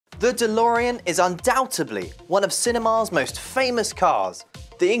The DeLorean is undoubtedly one of cinema's most famous cars.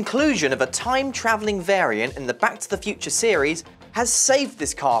 The inclusion of a time-travelling variant in the Back to the Future series has saved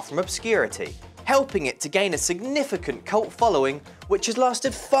this car from obscurity, helping it to gain a significant cult following which has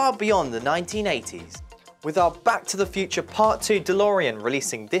lasted far beyond the 1980s. With our Back to the Future Part II DeLorean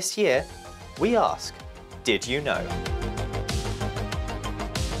releasing this year, we ask, did you know?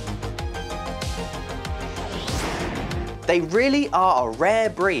 They really are a rare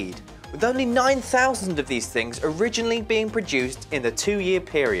breed, with only 9,000 of these things originally being produced in the 2-year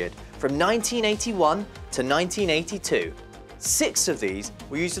period from 1981 to 1982. 6 of these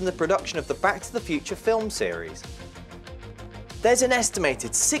were used in the production of the Back to the Future film series. There's an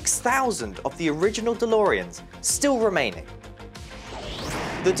estimated 6,000 of the original DeLoreans still remaining.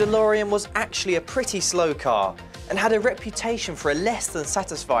 The DeLorean was actually a pretty slow car and had a reputation for a less than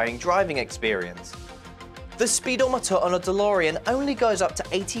satisfying driving experience. The speedometer on a DeLorean only goes up to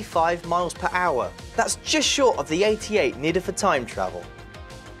 85 miles per hour. That's just short of the 88 needed for time travel.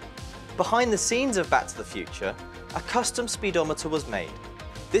 Behind the scenes of Back to the Future, a custom speedometer was made.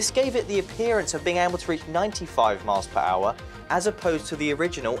 This gave it the appearance of being able to reach 95 miles per hour as opposed to the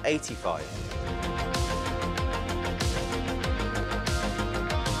original 85.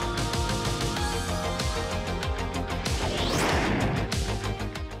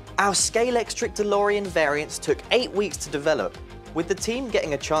 Our Scalextric DeLorean variants took 8 weeks to develop, with the team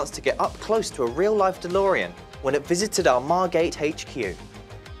getting a chance to get up close to a real-life DeLorean when it visited our Margate HQ.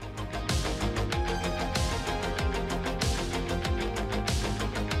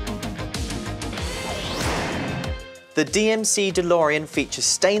 The DMC DeLorean features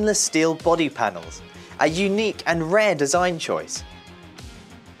stainless steel body panels, a unique and rare design choice.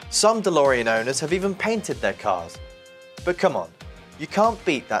 Some DeLorean owners have even painted their cars. But come on, you can't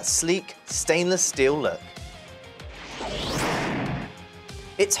beat that sleek, stainless steel look.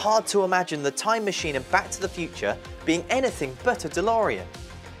 It's hard to imagine the time machine in Back to the Future being anything but a DeLorean.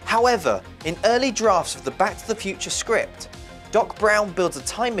 However, in early drafts of the Back to the Future script, Doc Brown builds a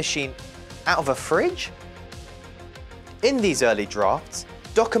time machine out of a fridge? In these early drafts,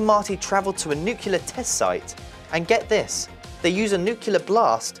 Doc and Marty travel to a nuclear test site, and get this, they use a nuclear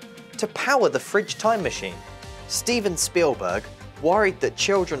blast to power the fridge time machine. Steven Spielberg, worried that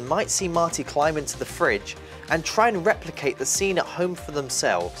children might see Marty climb into the fridge and try and replicate the scene at home for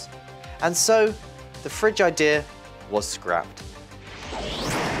themselves. And so, the fridge idea was scrapped.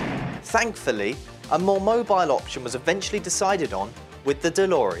 Thankfully, a more mobile option was eventually decided on with the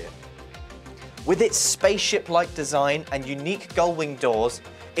DeLorean. With its spaceship-like design and unique gull-wing doors,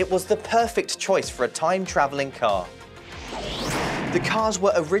 it was the perfect choice for a time-travelling car. The cars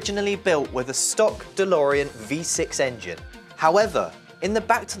were originally built with a stock DeLorean V6 engine. However, in the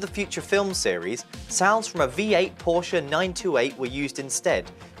Back to the Future film series, sounds from a V8 Porsche 928 were used instead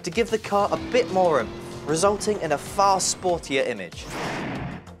to give the car a bit more oomph, resulting in a far sportier image.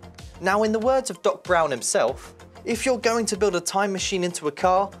 Now, in the words of Doc Brown himself, if you're going to build a time machine into a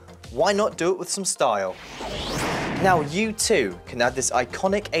car, why not do it with some style? Now you too can add this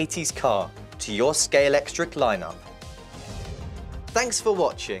iconic 80s car to your Scalextric lineup. Thanks for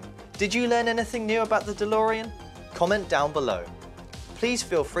watching. Did you learn anything new about the DeLorean? Comment down below. Please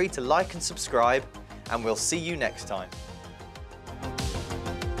feel free to like and subscribe, and we'll see you next time.